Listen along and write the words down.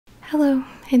Hello,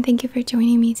 and thank you for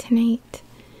joining me tonight.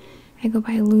 I go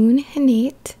by Lune,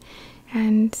 INNATE,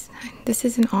 and this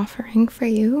is an offering for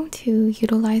you to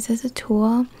utilize as a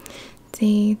tool. It's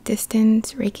a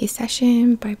distance Reiki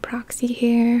session by proxy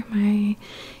here. My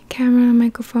camera,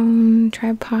 microphone,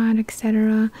 tripod,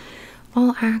 etc.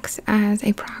 all acts as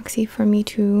a proxy for me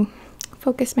to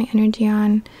focus the energy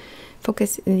on,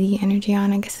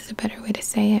 I guess is a better way to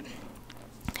say it.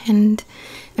 And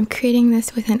I'm creating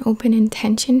this with an open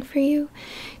intention for you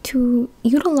to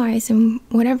utilize in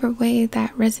whatever way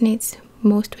that resonates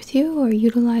most with you, or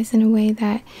utilize in a way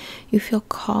that you feel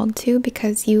called to,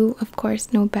 because you of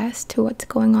course know best to what's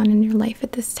going on in your life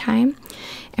at this time.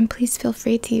 And please feel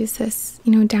free to use this,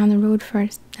 down the road for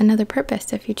another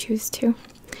purpose if you choose to.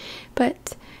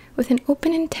 But with an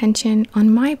open intention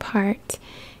on my part,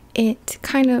 it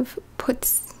kind of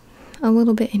puts a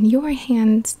little bit in your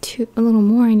hands, a little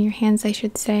more in your hands, I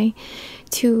should say,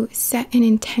 to set an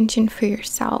intention for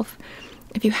yourself.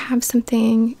 If you have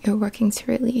something you're working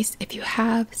to release, if you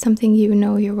have something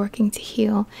you're working to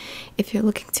heal, if you're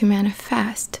looking to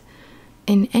manifest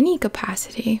in any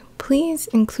capacity, please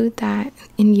include that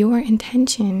in your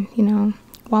intention,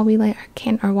 while we light our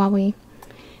candle, or while we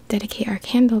dedicate our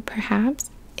candle,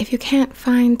 perhaps. If you can't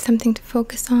find something to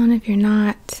focus on, if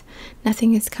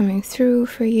nothing is coming through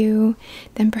for you,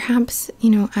 then perhaps,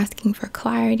 asking for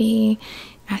clarity,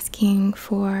 asking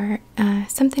for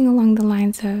something along the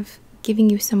lines of giving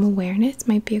you some awareness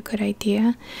might be a good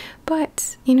idea.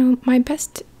 But, my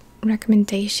best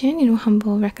recommendation,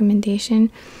 humble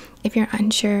recommendation, if you're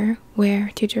unsure where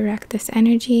to direct this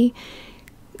energy,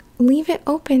 leave it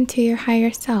open to your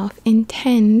higher self.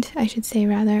 Intend, I should say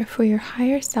rather, for your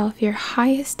higher self, your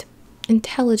highest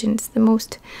intelligence, the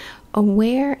most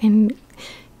aware and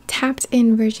tapped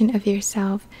in version of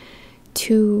yourself,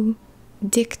 to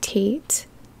dictate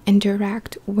and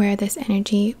direct where this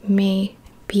energy may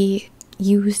be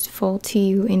useful to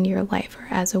you in your life, or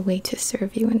as a way to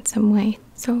serve you in some way.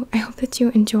 So I hope that you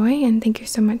enjoy, and thank you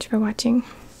so much for watching.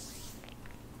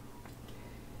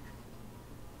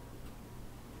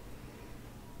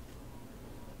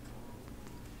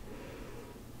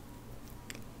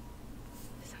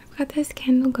 Got this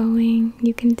candle going.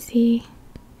 You can see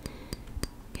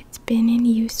it's been in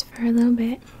use for a little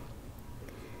bit.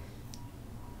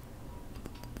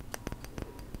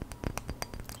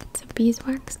 It's a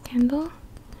beeswax candle,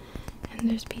 and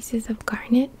there's pieces of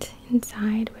garnet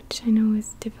inside, which I know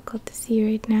is difficult to see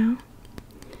right now,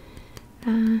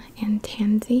 and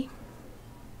tansy.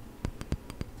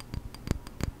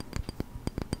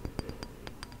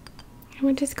 And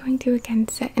we're just going to again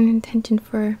set an intention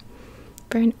for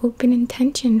an open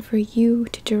intention for you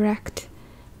to direct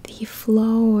the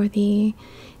flow, or the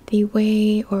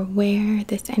way or where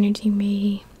this energy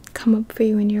may come up for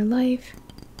you in your life.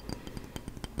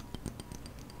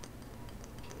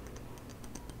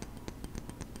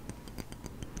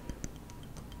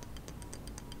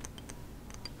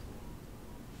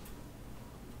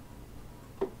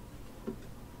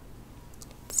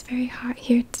 It's very hot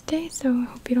here today, so I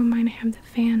hope you don't mind I have the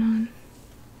fan on.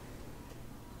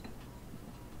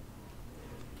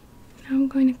 I'm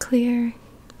going to clear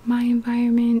my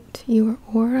environment, your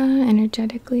aura,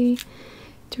 energetically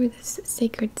through this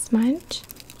sacred smudge.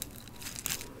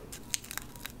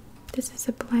 This is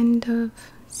a blend of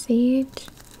sage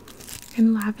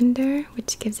and lavender,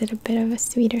 which gives it a bit of a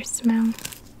sweeter smell.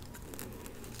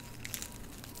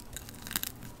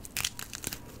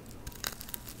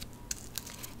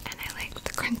 And I like the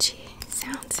crunchy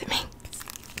sounds it makes.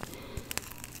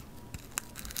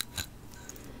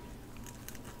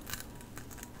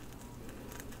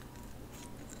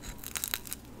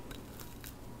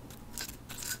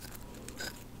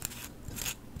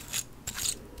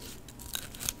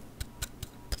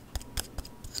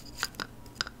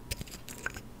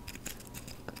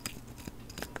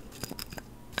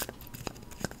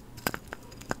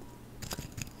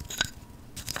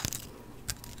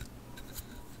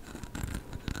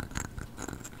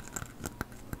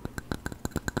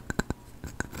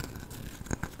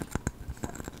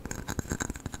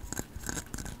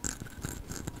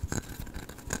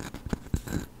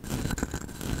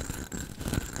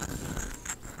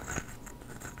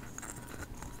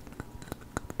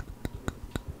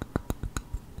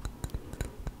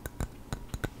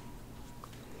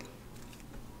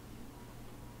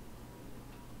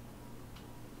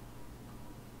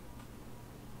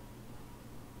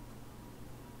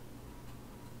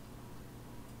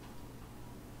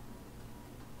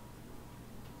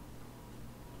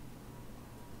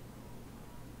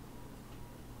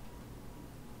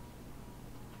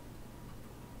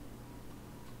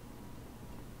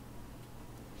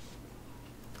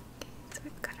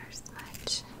 we've got our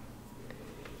smudge.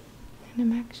 And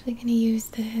I'm actually going to use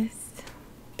this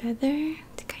feather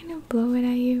to kind of blow it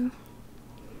at you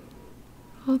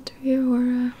all through your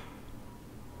aura.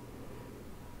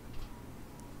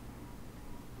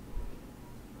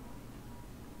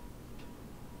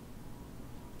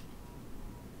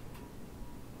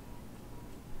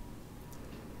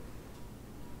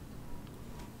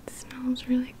 It smells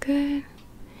really good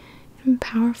and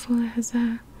powerful. It has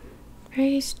a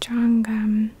very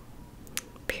strong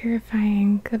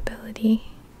purifying ability.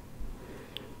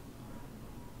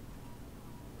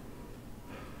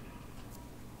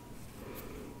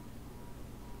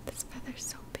 This feather's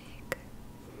so big.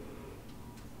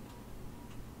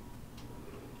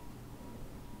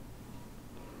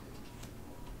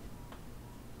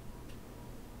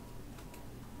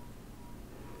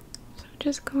 So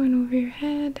just going over your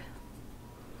head,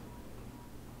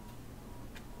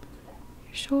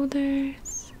 your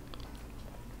shoulders,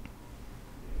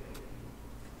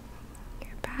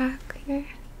 your back here.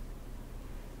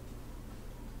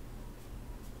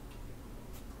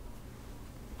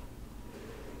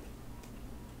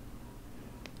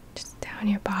 Just down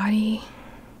your body,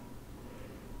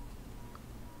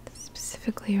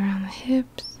 specifically around the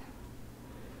hips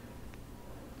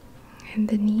and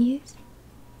the knees.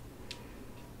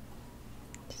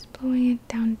 Just blowing it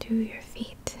down to your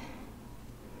feet.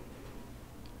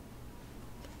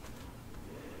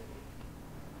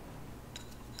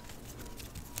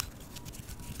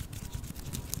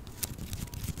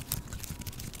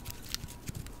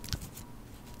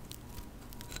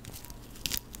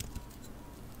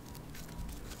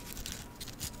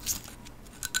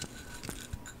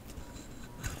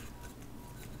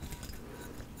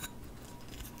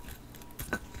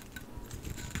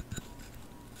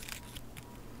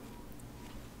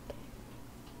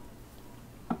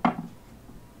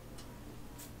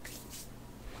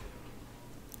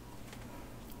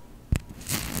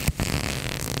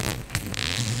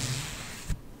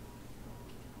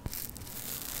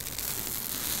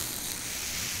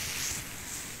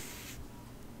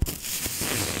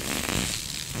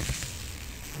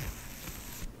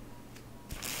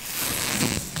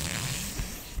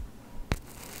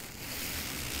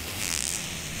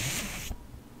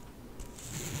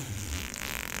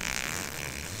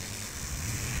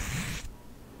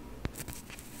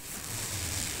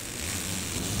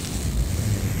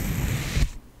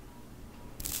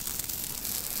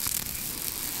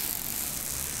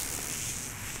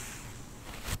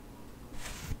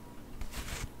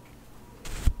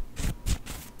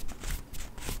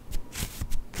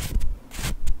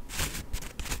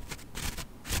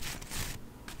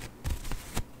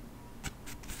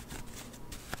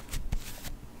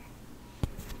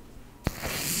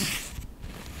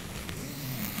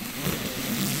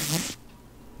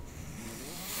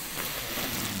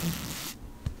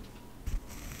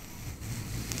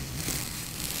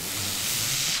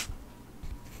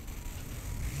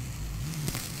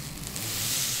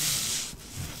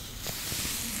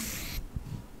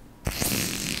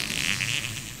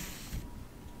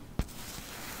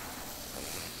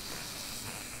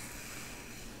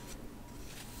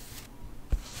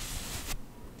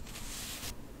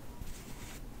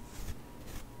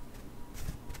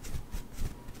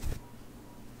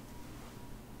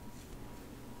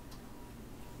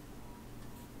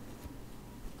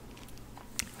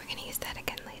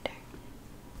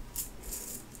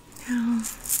 Now, I'm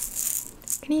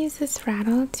going to use this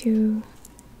rattle to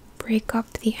break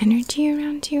up the energy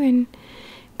around you, and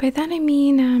by that I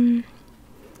mean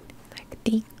like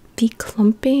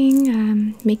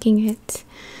declumping, making it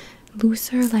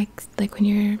looser, like when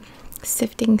you're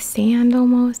sifting sand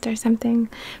almost or something.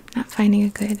 I'm not finding a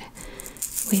good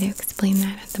way to explain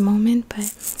that at the moment, but I'm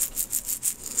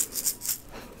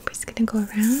just going to go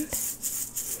around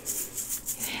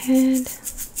your head.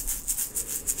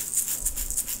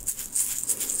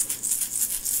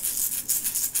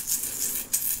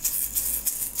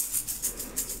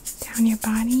 Down your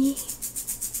body,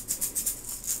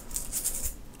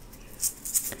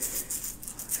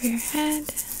 over your head,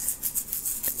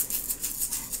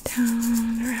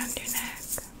 down around your neck.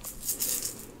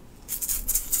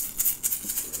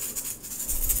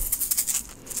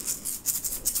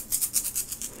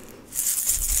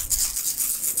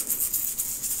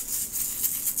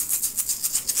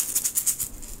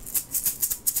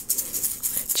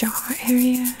 The jaw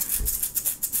area.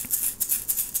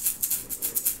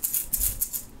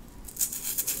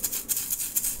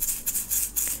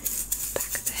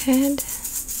 Head,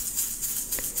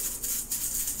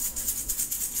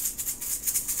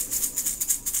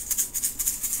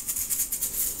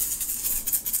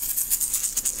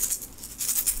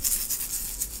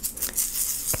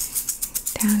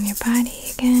 down your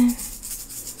body again.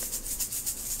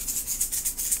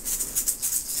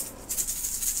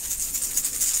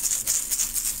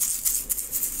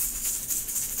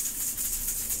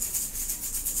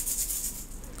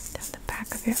 Down the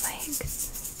back of your legs.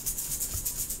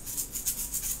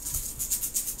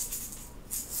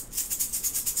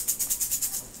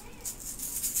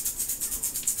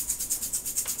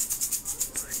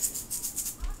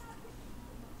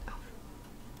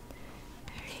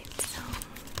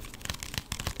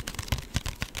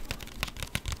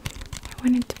 I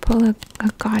wanted to pull a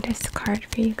goddess card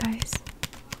for you guys.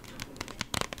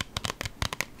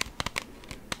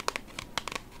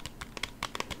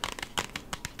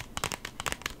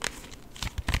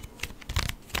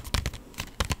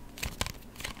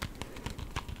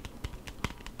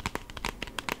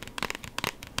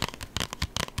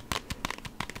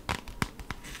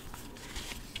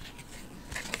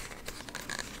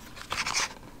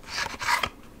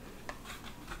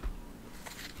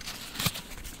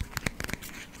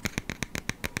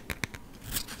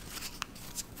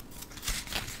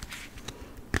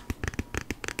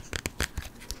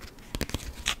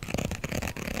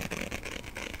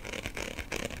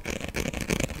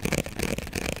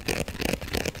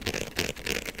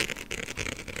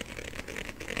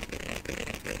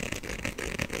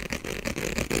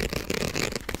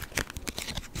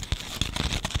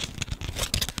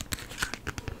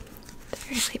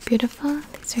 Really beautiful.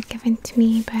 These are given to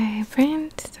me by a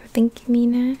friend, so thank you,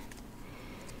 Mina.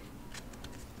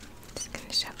 Just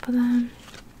gonna shuffle them.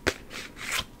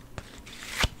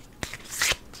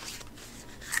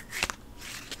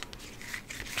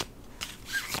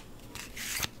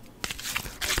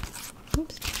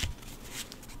 Oops.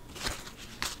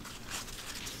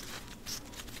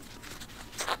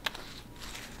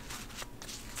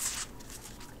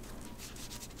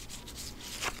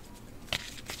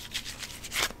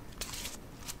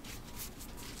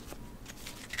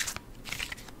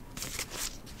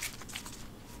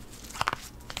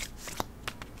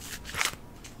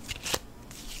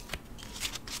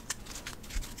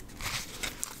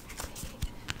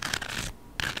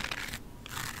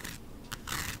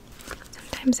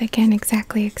 Sometimes I can't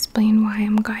exactly explain why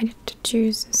I'm guided to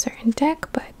choose a certain deck,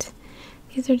 but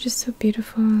these are just so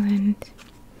beautiful and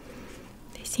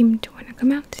they seem to want to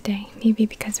come out today. Maybe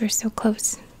because we're so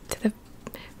close to the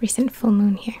recent full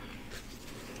moon here.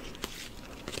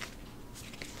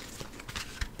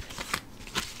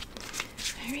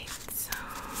 Alright, so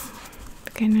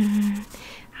we're gonna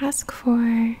ask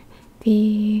for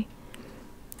the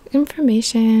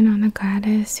information on the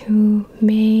goddess who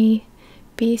may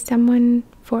be someone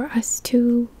for us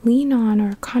to lean on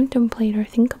or contemplate or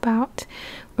think about,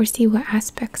 or see what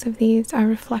aspects of these are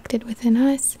reflected within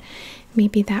us.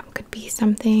 Maybe that could be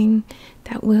something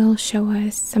that will show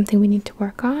us something we need to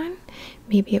work on.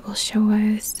 Maybe it will show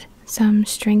us some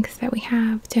strengths that we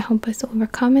have to help us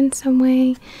overcome in some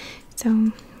way. So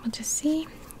we'll just see.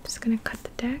 I'm just gonna cut the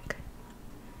deck.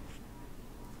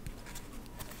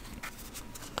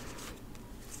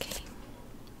 Okay,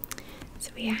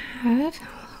 so we have,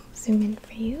 I'll zoom in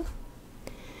for you.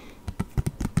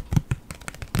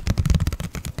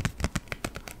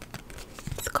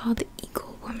 It's called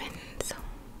Eagle Woman. So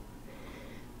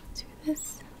let's do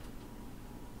this.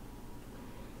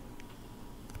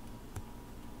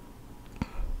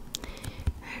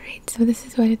 Alright, so this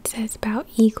is what it says about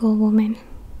Eagle Woman.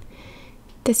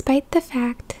 Despite the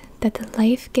fact that the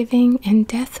life-giving and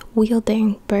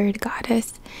death-wielding bird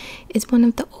goddess is one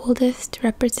of the oldest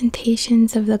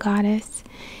representations of the goddess,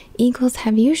 eagles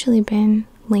have usually been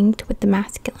linked with the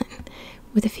masculine,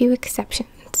 with a few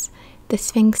exceptions. The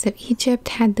Sphinx of Egypt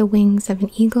had the wings of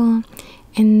an eagle,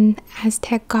 and the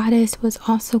Aztec goddess was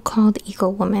also called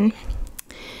Eagle Woman.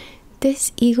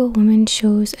 This Eagle Woman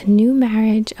shows a new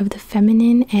marriage of the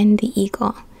feminine and the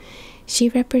eagle. She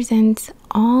represents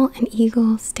all an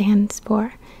eagle stands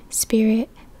for: spirit,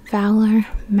 valor,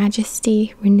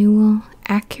 majesty, renewal,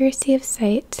 accuracy of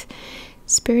sight,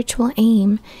 spiritual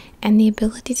aim, and the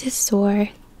ability to soar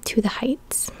to the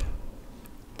heights.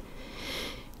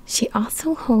 She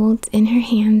also holds in her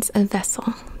hands a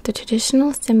vessel, the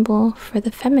traditional symbol for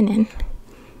the feminine,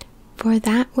 for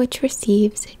that which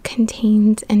receives,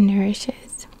 contains, and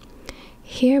nourishes.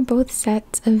 Here both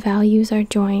sets of values are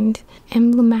joined,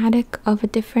 emblematic of a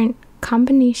different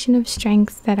combination of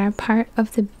strengths that are part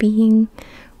of the being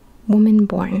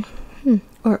woman-born.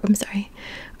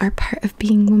 Are part of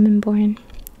being woman-born.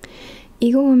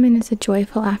 Eagle Woman is a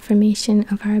joyful affirmation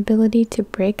of our ability to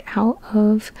break out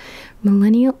of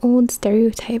millennia-old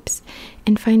stereotypes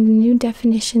and find a new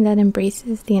definition that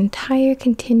embraces the entire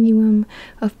continuum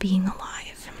of being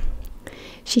alive.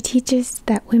 She teaches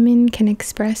that women can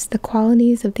express the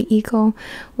qualities of the ego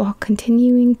while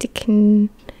continuing to contain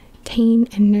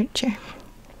and nurture.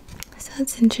 So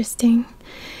that's interesting.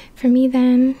 For me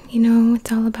then,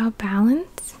 it's all about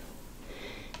balance.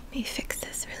 Let me fix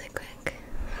this really quick.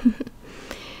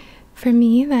 For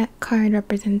me, that card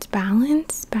represents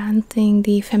balance, balancing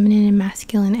the feminine and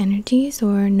masculine energies,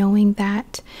 or knowing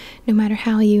that no matter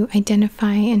how you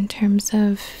identify in terms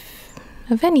of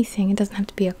anything, it doesn't have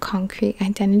to be a concrete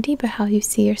identity, but how you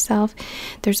see yourself,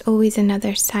 there's always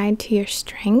another side to your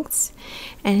strengths,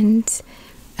 and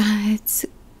it's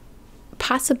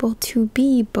possible to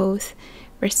be both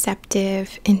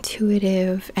receptive,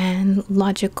 intuitive, and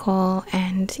logical,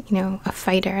 and a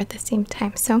fighter at the same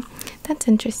time. So that's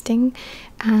interesting.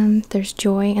 There's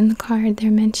joy in the card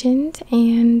they're mentioned,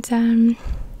 and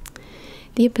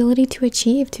the ability to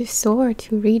achieve, to soar,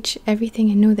 to reach everything,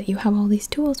 and know that you have all these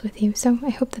tools with you. So I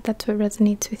hope that that's what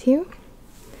resonates with you.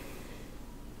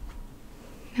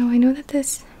 Now I know that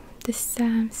this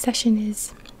session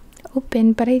is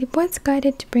open, but I was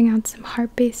guided to bring out some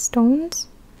heart-based stones.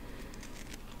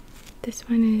 This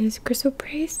one is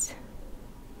chrysoprase.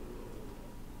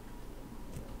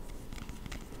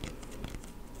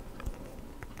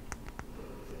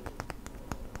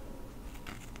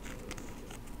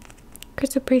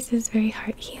 Chrysoprase is very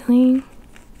heart healing.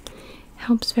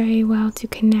 Helps very well to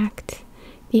connect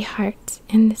the heart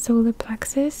and the solar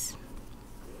plexus.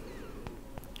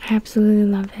 I absolutely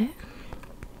love it.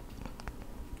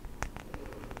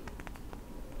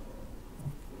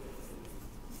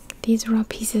 These raw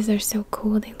pieces are so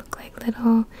cool. They look like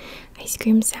little ice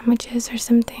cream sandwiches or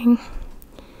something.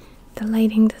 The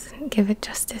lighting doesn't give it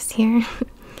justice here.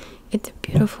 It's a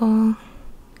beautiful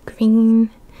green,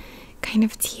 kind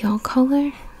of teal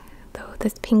color, though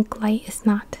this pink light is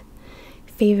not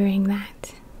favoring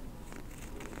that.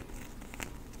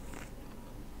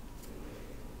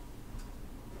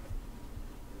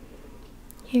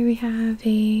 Here we have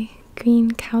a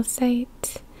green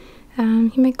calcite.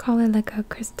 You might call it like a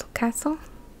crystal castle.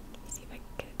 Let me see if I can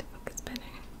get it to focus better.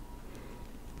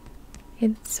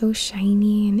 It's so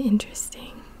shiny and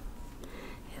interesting.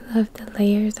 I love the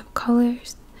layers of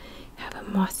colors. I have a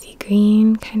mossy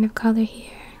green kind of color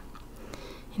here,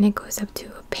 and it goes up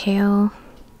to a pale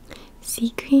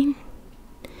sea green.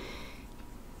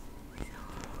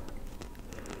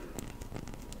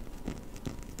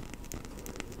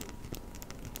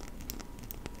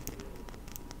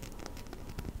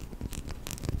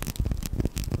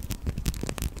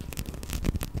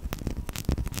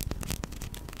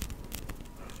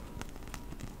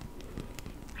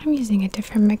 I'm using a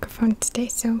different microphone today,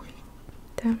 so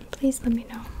please let me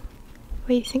know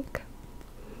what you think.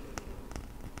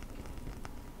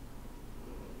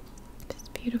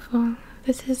 Just beautiful.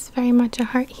 This is very much a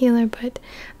heart healer, but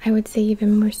I would say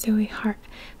even more so a heart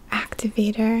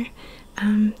activator.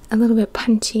 A little bit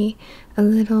punchy, a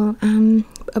little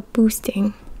a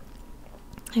boosting,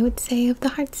 I would say, of the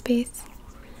heart space.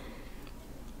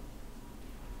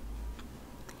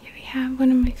 Here we have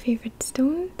one of my favorite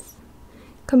stones,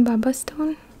 Kambaba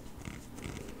stone.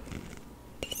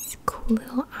 These cool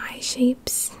little eye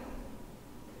shapes.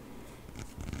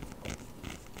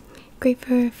 Great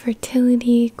for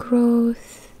fertility,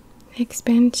 growth,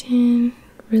 expansion,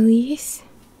 release,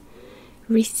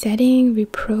 resetting,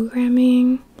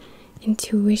 reprogramming,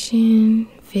 intuition,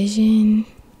 vision,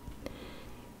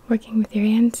 working with your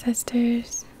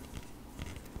ancestors.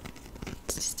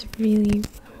 It's just a really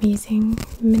amazing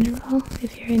mineral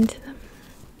if you're into them.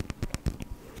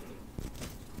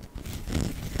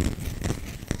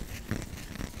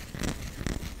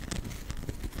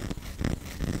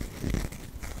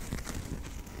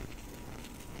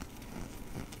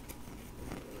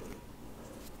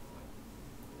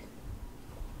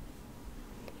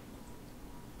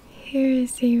 Here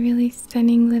is a really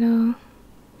stunning little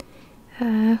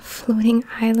floating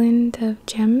island of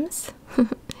gems.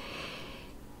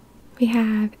 We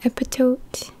have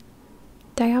epitote,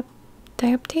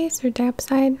 dioptase or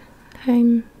diopside.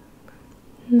 I'm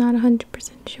not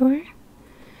 100% sure.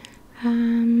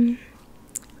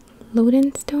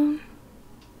 Loden stone,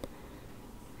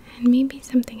 and maybe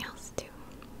something else too.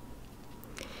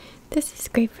 This is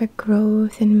great for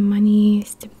growth and money,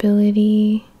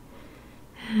 stability.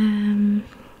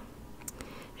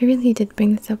 I really did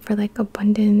bring this up for like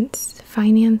abundance,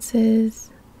 finances,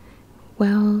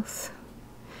 wealth,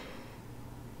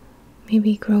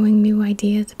 maybe growing new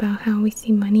ideas about how we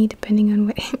see money depending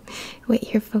on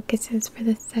what your focus is for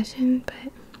this session.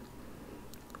 But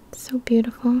it's so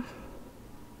beautiful,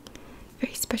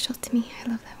 very special to me. I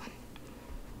love that one.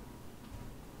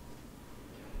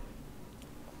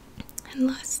 And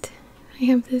last, I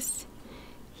have this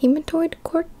hematoid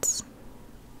quartz,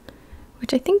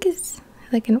 which I think is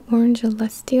like an orange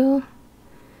celestial.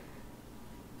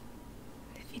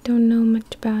 If you don't know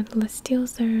much about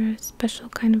celestials, they're a special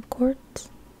kind of quartz.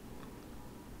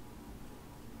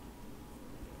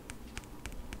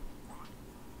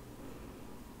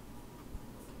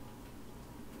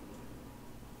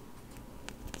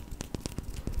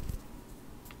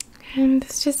 And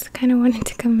this just kind of wanted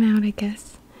to come out, I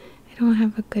guess. I don't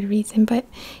have a good reason, but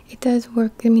it does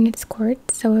work. I mean, it's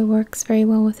quartz, so it works very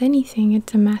well with anything.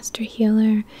 It's a master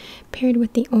healer paired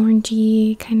with the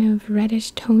orangey, kind of reddish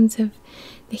tones of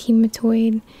the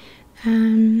hematoid.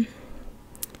 Sorry,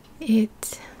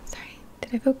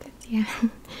 did I focus? Yeah.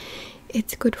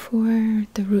 It's good for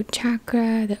the root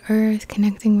chakra, the earth,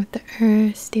 connecting with the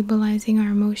earth, stabilizing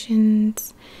our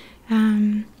emotions.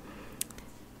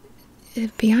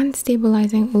 Beyond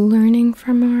stabilizing, learning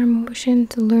from our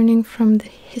emotions, learning from the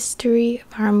history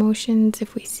of our emotions.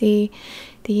 If we see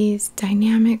these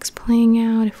dynamics playing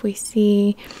out, if we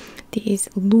see these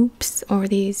loops or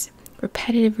these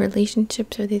repetitive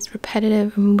relationships or these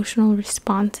repetitive emotional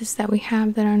responses that we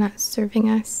have that are not serving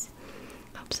us,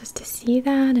 helps us to see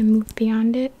that and move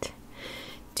beyond it.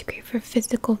 It's great for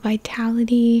physical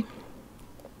vitality,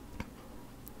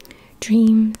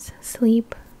 dreams,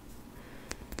 sleep.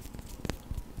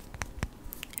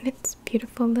 And it's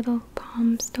beautiful little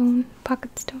palm stone,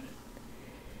 pocket stone.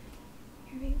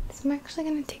 Alright, so I'm actually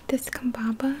going to take this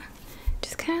kambaba,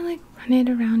 just kind of like run it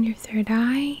around your third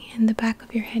eye and the back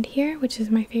of your head here, which is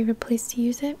my favorite place to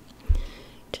use it,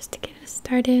 just to get us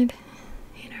started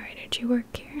in our energy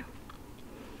work here.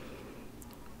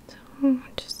 So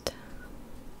just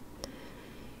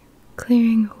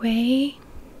clearing away,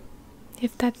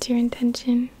 if that's your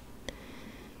intention,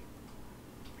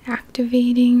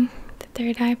 activating the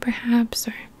third eye perhaps,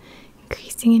 or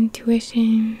increasing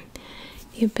intuition,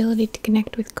 the ability to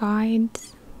connect with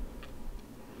guides,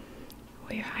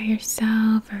 or your higher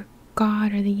self, or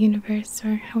God, or the universe,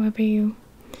 or however you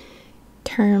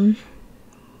term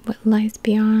what lies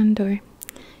beyond or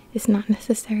is not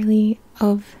necessarily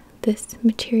of this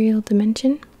material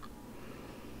dimension.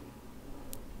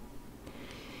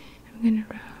 I'm going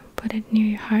to put it near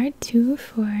your heart too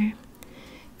for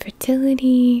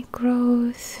fertility,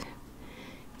 growth,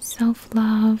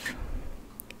 self-love,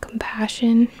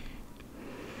 compassion.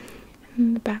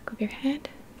 And the back of your head,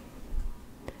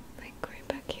 like right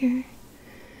back here,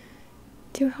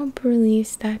 to help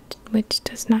release that which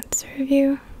does not serve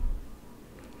you,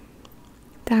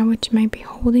 that which might be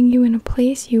holding you in a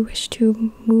place you wish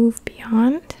to move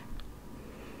beyond.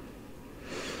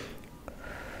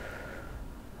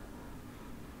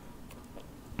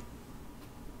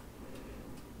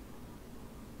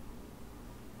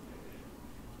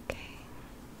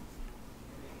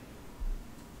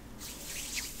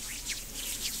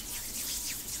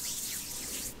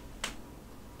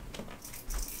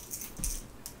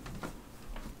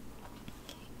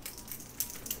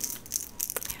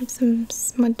 Have some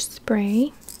smudge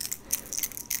spray.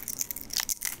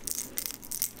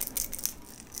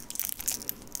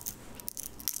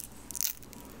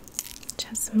 Which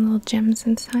has some little gems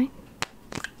inside.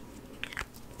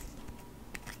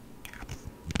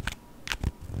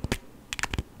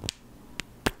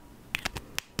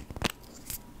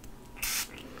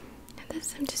 And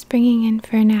this I'm just bringing in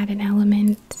for an added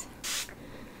element,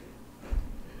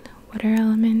 water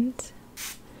element.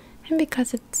 And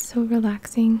because it's so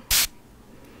relaxing,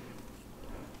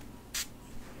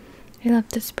 I love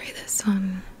to spray this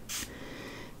on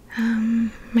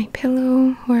my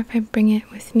pillow, or if I bring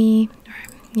it with me,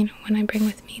 or when I bring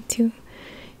with me to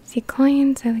see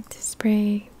clients, I like to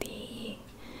spray the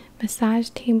massage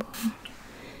table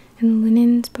and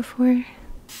linens before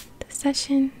the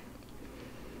session.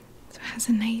 So it has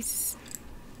a nice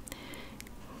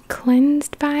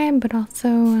cleansed vibe, but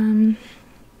also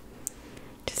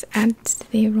just adds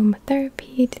to the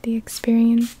aromatherapy, to the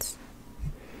experience.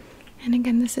 And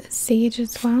again, this is sage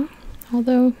as well,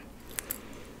 although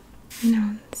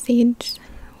sage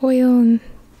oil and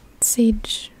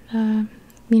sage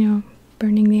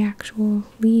burning the actual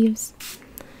leaves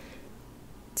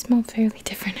smell fairly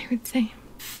different, I would say.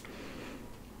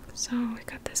 So we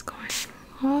got this going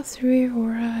all through your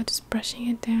aura, just brushing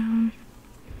it down.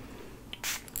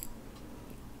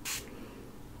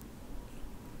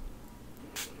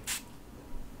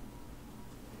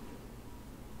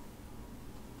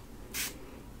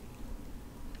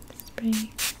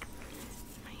 Spray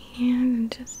my hand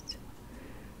and just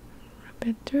rub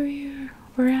it through your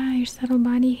aura, your subtle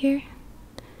body here.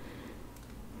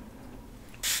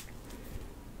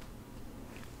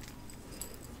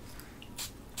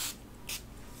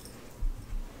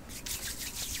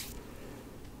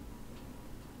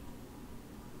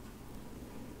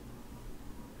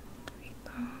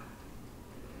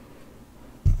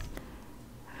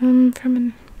 from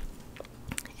an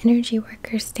energy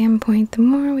worker standpoint, the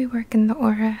more we work in the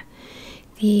aura,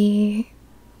 the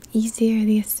easier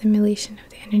the assimilation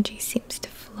of the energy seems to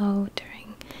flow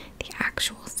during the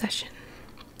actual session.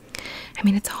 I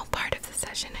mean, it's all part of the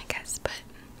session, I guess, but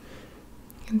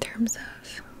in terms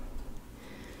of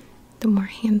the more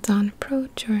hands-on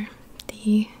approach or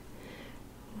the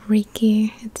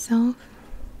Reiki itself,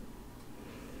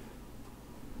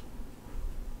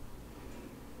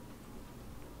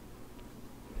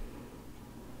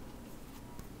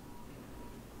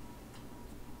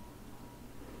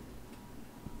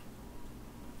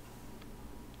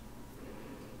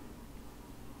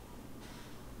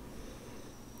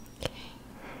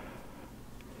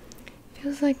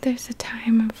 feels like there's a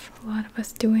time of a lot of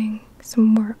us doing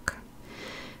some work,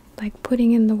 like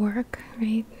putting in the work,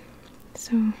 right?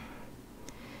 So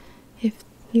if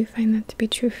you find that to be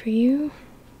true for you,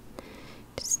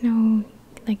 just know,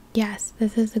 like, yes,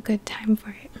 this is a good time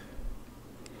for it.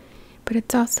 But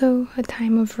it's also a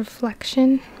time of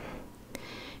reflection.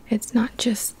 It's not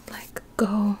just like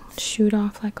go shoot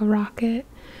off like a rocket.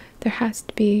 There has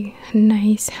to be a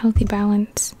nice, healthy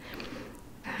balance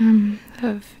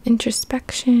of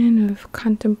introspection, of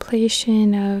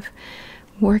contemplation, of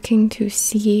working to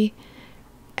see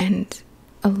and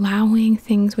allowing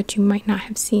things which you might not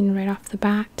have seen right off the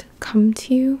bat come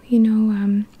to you. You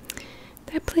know,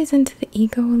 that plays into the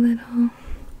ego a little.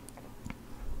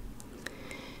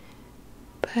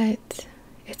 But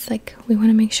it's like we want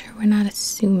to make sure we're not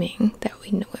assuming that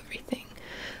we know everything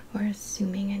or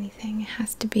assuming anything. It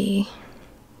has to be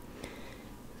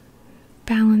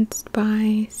balanced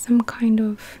by some kind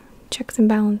of checks and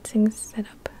balancing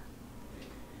setup.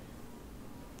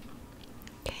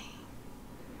 Okay.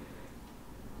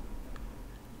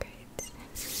 Great.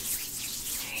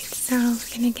 Alright, so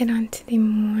we're gonna get on to the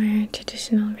more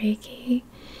traditional Reiki.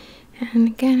 And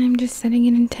again, I'm just setting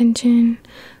an intention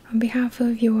on behalf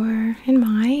of your and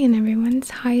my and everyone's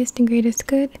highest and greatest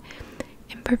good,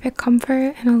 in perfect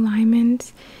comfort and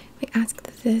alignment. We ask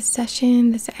that this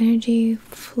session, this energy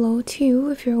flow to you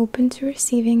if you're open to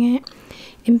receiving it,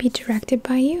 and be directed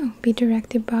by you. Be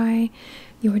directed by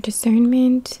your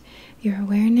discernment, your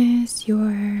awareness,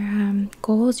 your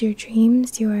goals, your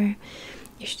dreams, your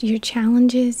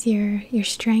challenges, your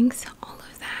strengths, all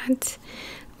of that.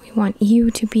 We want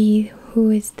you to be who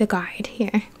is the guide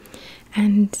here.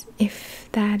 And if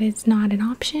that is not an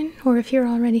option, or if you're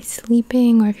already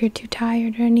sleeping, or if you're too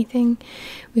tired or anything,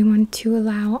 we want to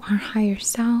allow our higher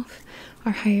self,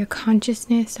 our higher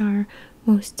consciousness, our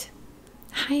most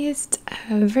highest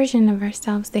version of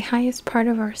ourselves, the highest part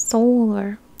of our soul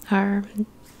or our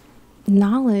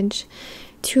knowledge,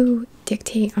 to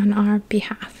dictate on our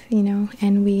behalf, you know,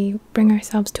 and we bring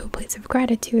ourselves to a place of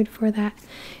gratitude for that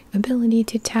ability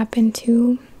to tap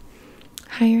into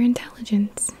higher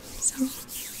intelligence. So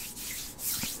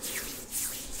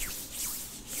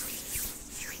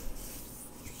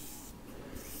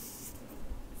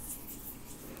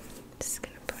just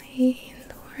gonna play in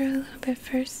the aura a little bit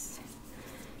first,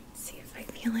 see if I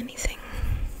feel anything.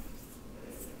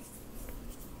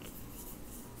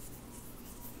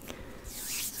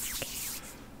 Okay.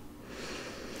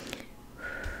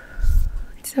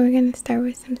 So we're gonna start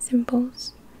with some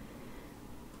symbols.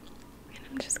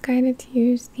 I'm just guided to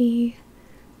use the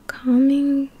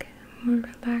calming, more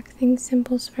relaxing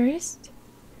symbols first.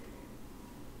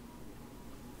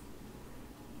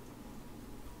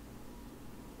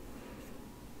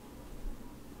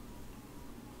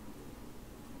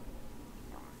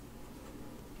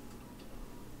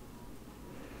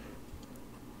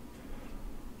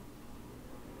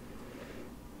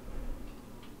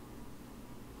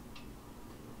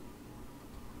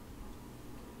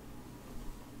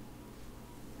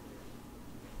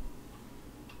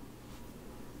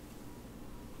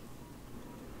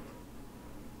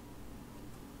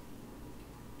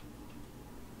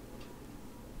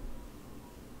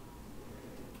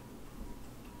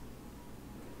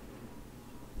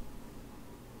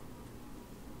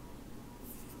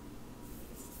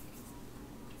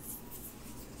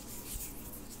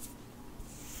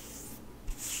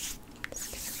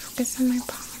 Focus on my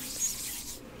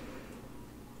palms.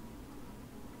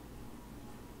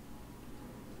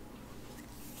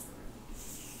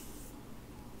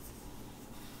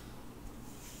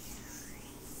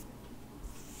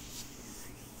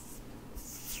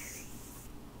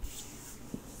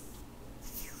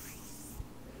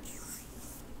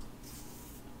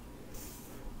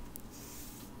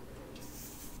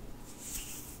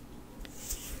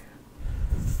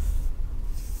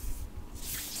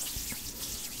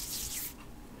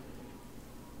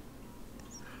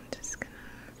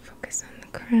 Focus on the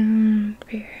crown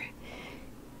of your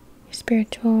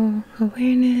spiritual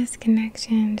awareness,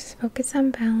 connection. Just focus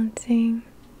on balancing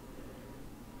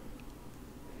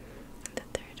the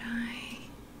third eye,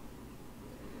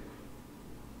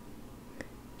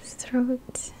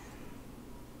 throat,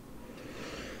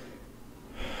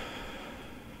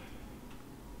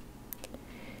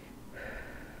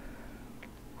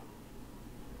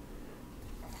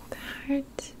 the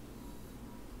heart,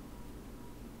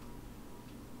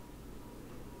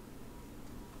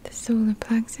 the solar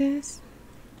plexus,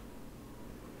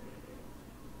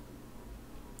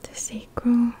 the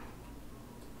sacral,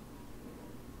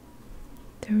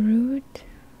 the root,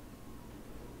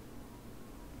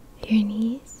 your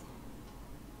knees,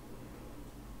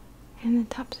 and the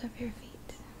tops of your feet.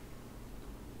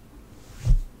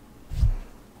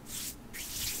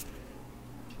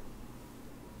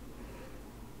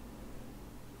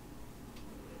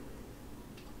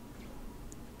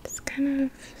 Just kind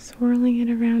of swirling it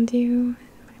around you in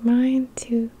my mind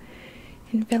to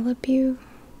envelop you.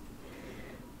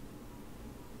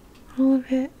 All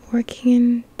of it working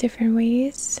in different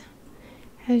ways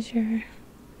as you're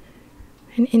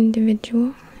an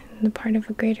individual and the part of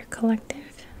a greater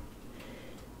collective.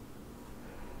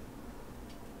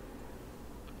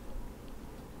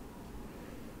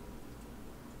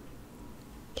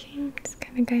 Okay, I'm just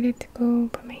kind of guided to go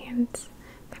put my hands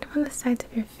kind of on the sides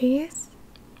of your face.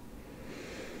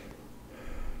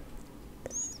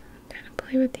 Just kind of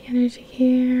play with the energy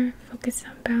here, focus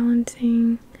on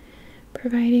balancing,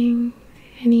 providing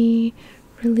any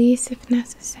release if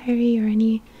necessary, or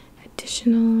any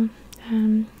additional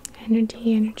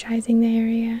energy, energizing the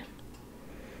area.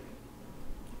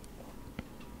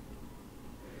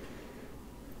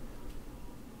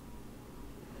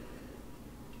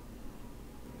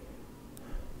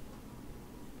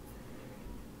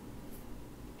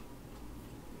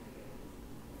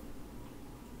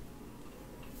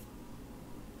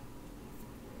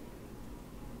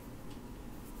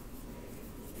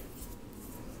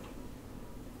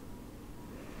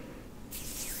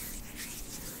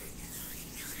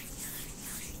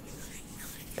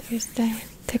 There's the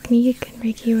technique in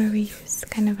Reiki where we use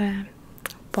kind of a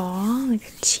ball, like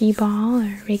a chi ball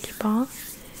or Reiki ball,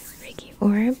 Reiki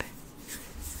orb.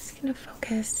 Just gonna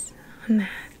focus on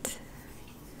that.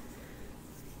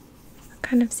 I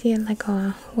kind of see it like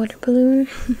a water balloon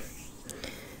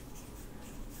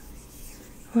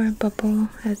or a bubble,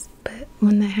 but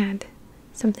one that had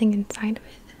something inside of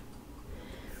it.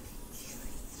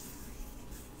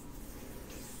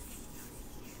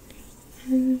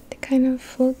 And it kind of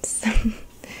floats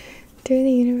through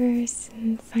the universe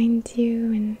and finds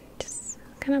you and just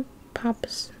kind of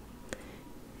pops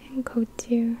and coats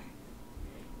you.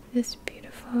 This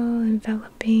beautiful,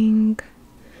 enveloping,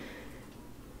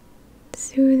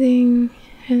 soothing,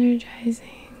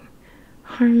 energizing,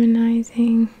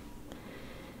 harmonizing,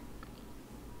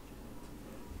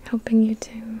 helping you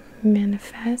to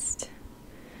manifest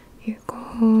your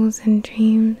goals and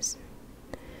dreams,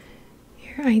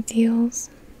 your ideals,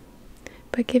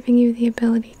 but giving you the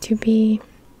ability to be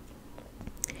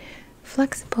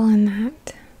flexible in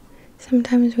that.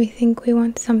 Sometimes we think we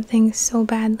want something so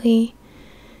badly,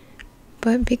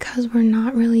 but because we're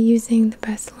not really using the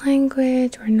best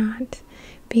language, we're not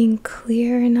being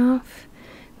clear enough,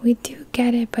 we do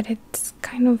get it, but it's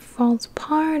kind of falls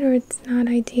apart or it's not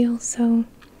ideal. So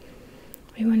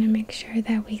we want to make sure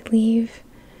that we leave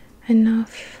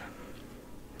enough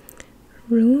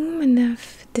room,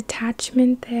 enough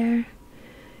detachment there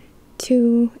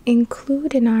to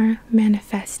include in our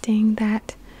manifesting,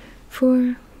 that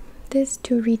for this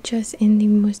to reach us in the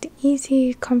most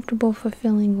easy, comfortable,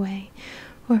 fulfilling way,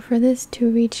 or for this to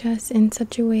reach us in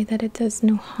such a way that it does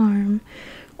no harm,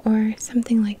 or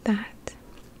something like that.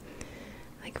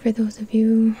 Like for those of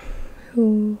you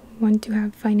who want to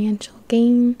have financial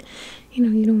gain,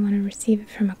 you don't want to receive it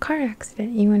from a car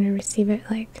accident, you want to receive it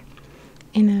like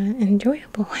in an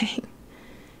enjoyable way.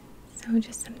 So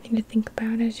just something to think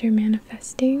about as you're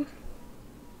manifesting.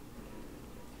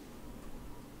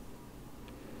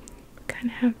 Kind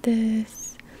of have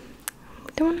this, I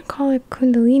don't want to call it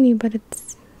Kundalini, but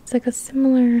it's like a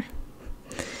similar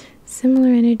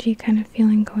energy kind of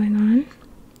feeling going on.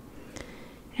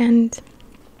 And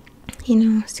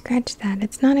scratch that.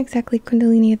 It's not exactly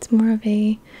Kundalini, it's more of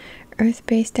a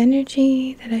earth-based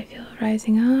energy that I feel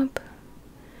rising up,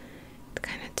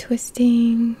 kind of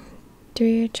twisting through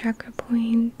your chakra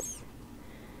points,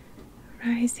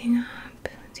 rising up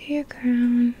to your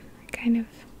crown, kind of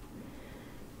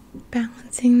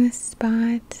balancing this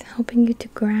spot, helping you to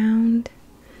ground,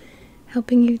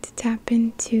 helping you to tap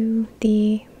into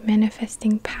the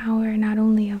manifesting power not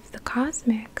only of the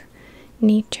cosmic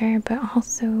nature, but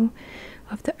also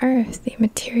of the earth, the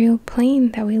material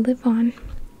plane that we live on,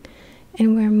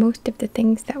 and where most of the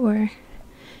things that we're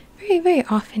very, very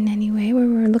often anyway, where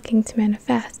we're looking to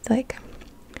manifest, like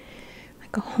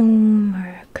a home or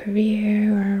a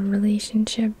career or a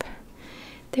relationship,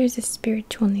 there's a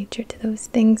spiritual nature to those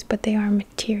things, but they are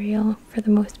material for the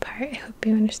most part. I hope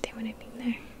you understand what I mean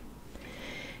there.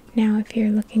 Now, if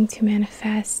you're looking to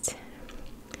manifest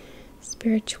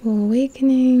spiritual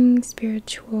awakening,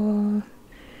 spiritual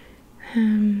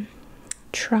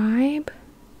tribe,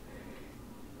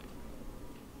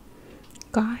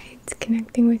 guides,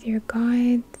 connecting with your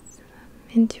guides,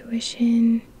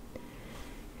 intuition,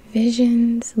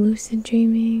 visions, lucid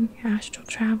dreaming, astral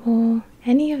travel,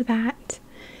 any of that,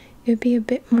 it would be a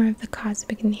bit more of the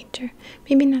cosmic nature.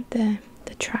 Maybe not the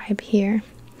tribe here.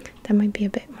 That might be a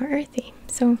bit more earthy.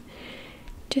 So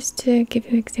just to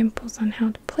give you examples on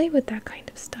how to play with that kind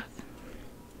of stuff.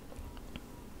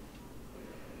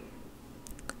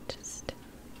 Just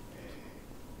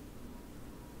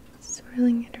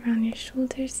swirling it around your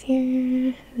shoulders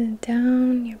here, and then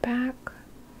down your back.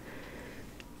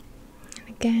 And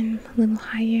again, a little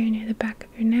higher near the back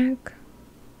of your neck.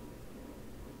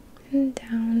 And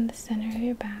down the center of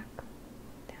your back,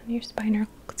 down your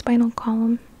spinal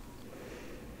column.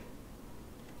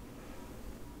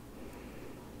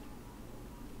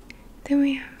 Then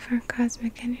we have our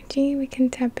cosmic energy we can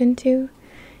tap into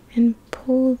and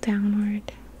pull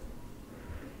downward,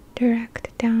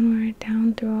 direct downward,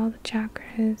 down through all the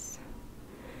chakras,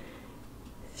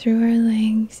 through our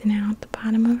legs and out the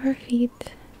bottom of our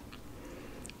feet,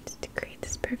 just to create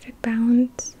this perfect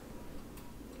balance.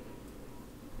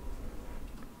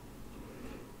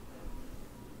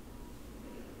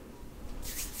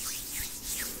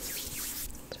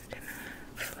 So we're gonna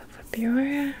fluff up your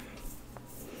aura.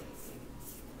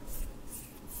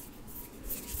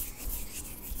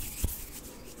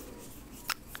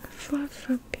 Fluff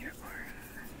up your aura.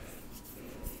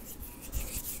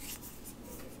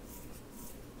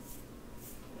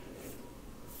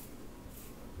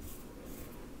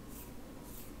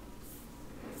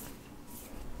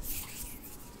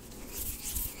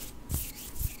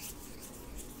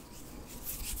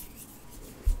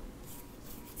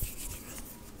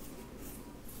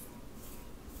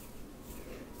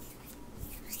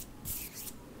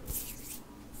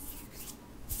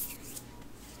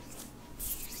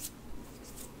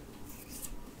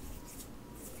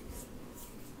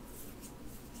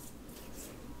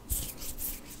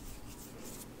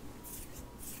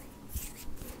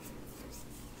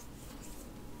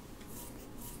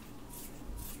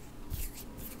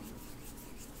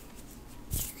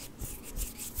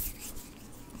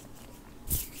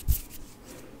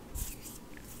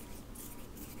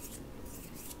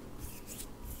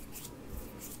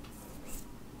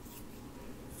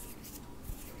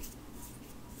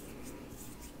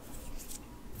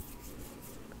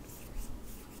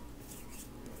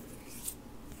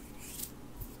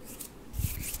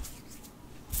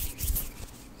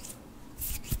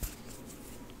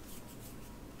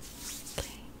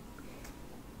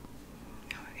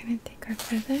 We're going to take our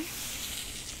feather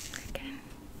again,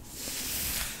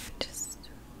 just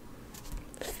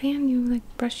fan you, like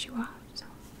brush you off. So.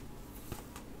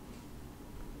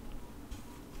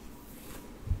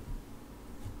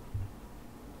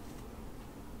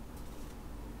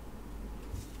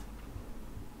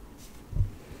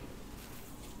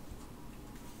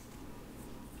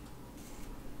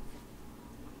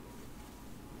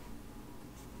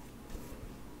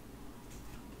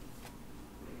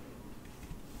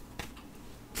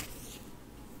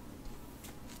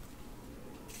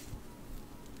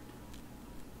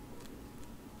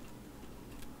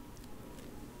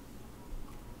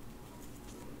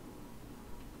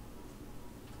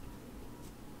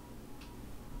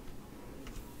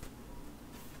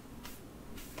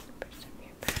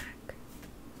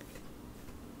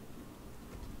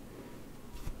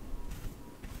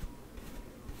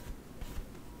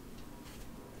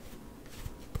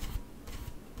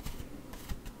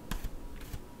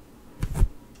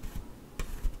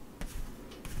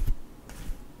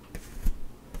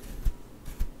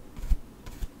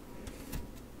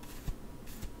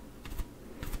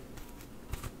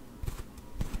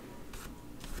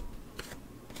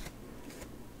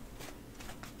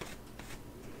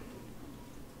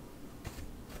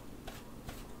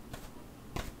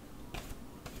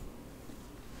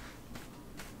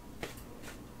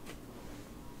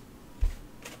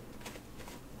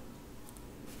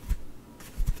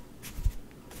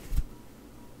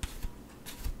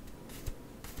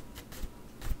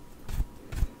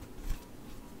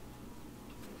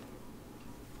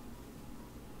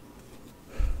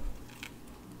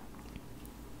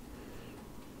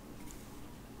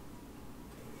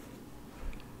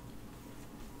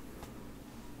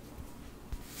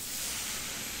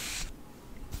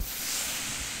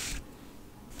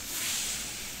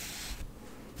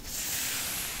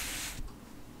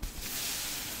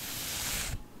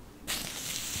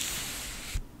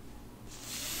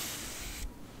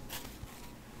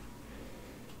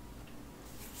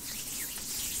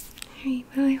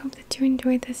 Well, I hope that you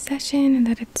enjoyed this session and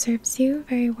that it serves you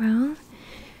very well.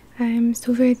 I'm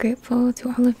so very grateful to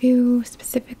all of you.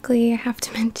 Specifically, I have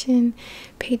to mention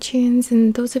Patreons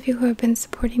and those of you who have been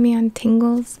supporting me on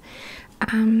Tingles.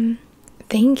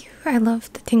 Thank you. I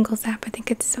love the Tingles app. I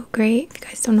think it's so great. If you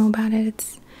guys don't know about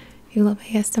it, if you love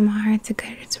ASMR,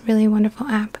 it's a really wonderful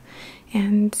app.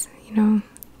 And, you know,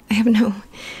 I have no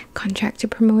contract to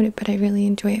promote it, but I really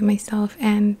enjoy it myself.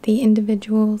 And the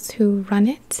individuals who run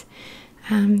it,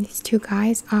 these two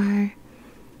guys are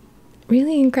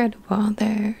really incredible.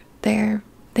 They're there,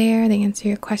 they answer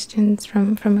your questions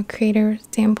from a creator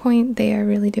standpoint. They are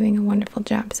really doing a wonderful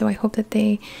job. So I hope that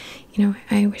they, you know,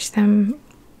 I wish them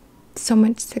so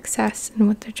much success in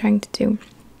what they're trying to do.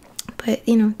 But,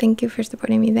 you know, thank you for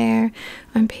supporting me there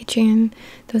on Patreon.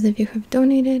 Those of you who have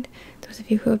donated, those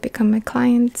of you who have become my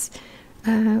clients,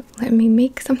 let me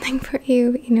make something for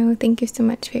you. You know, thank you so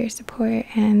much for your support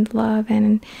and love,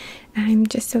 and I'm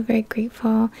just so very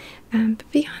grateful.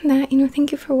 But beyond that, you know,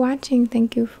 thank you for watching.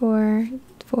 Thank you for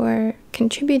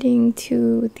contributing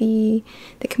to the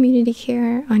community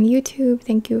here on YouTube.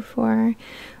 Thank you for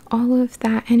all of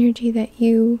that energy that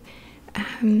you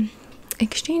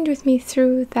exchange with me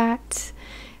through that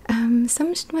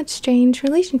somewhat strange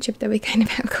relationship that we kind of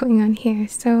have going on here.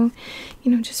 So,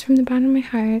 you know, just from the bottom of my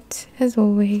heart, as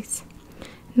always,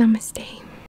 namaste.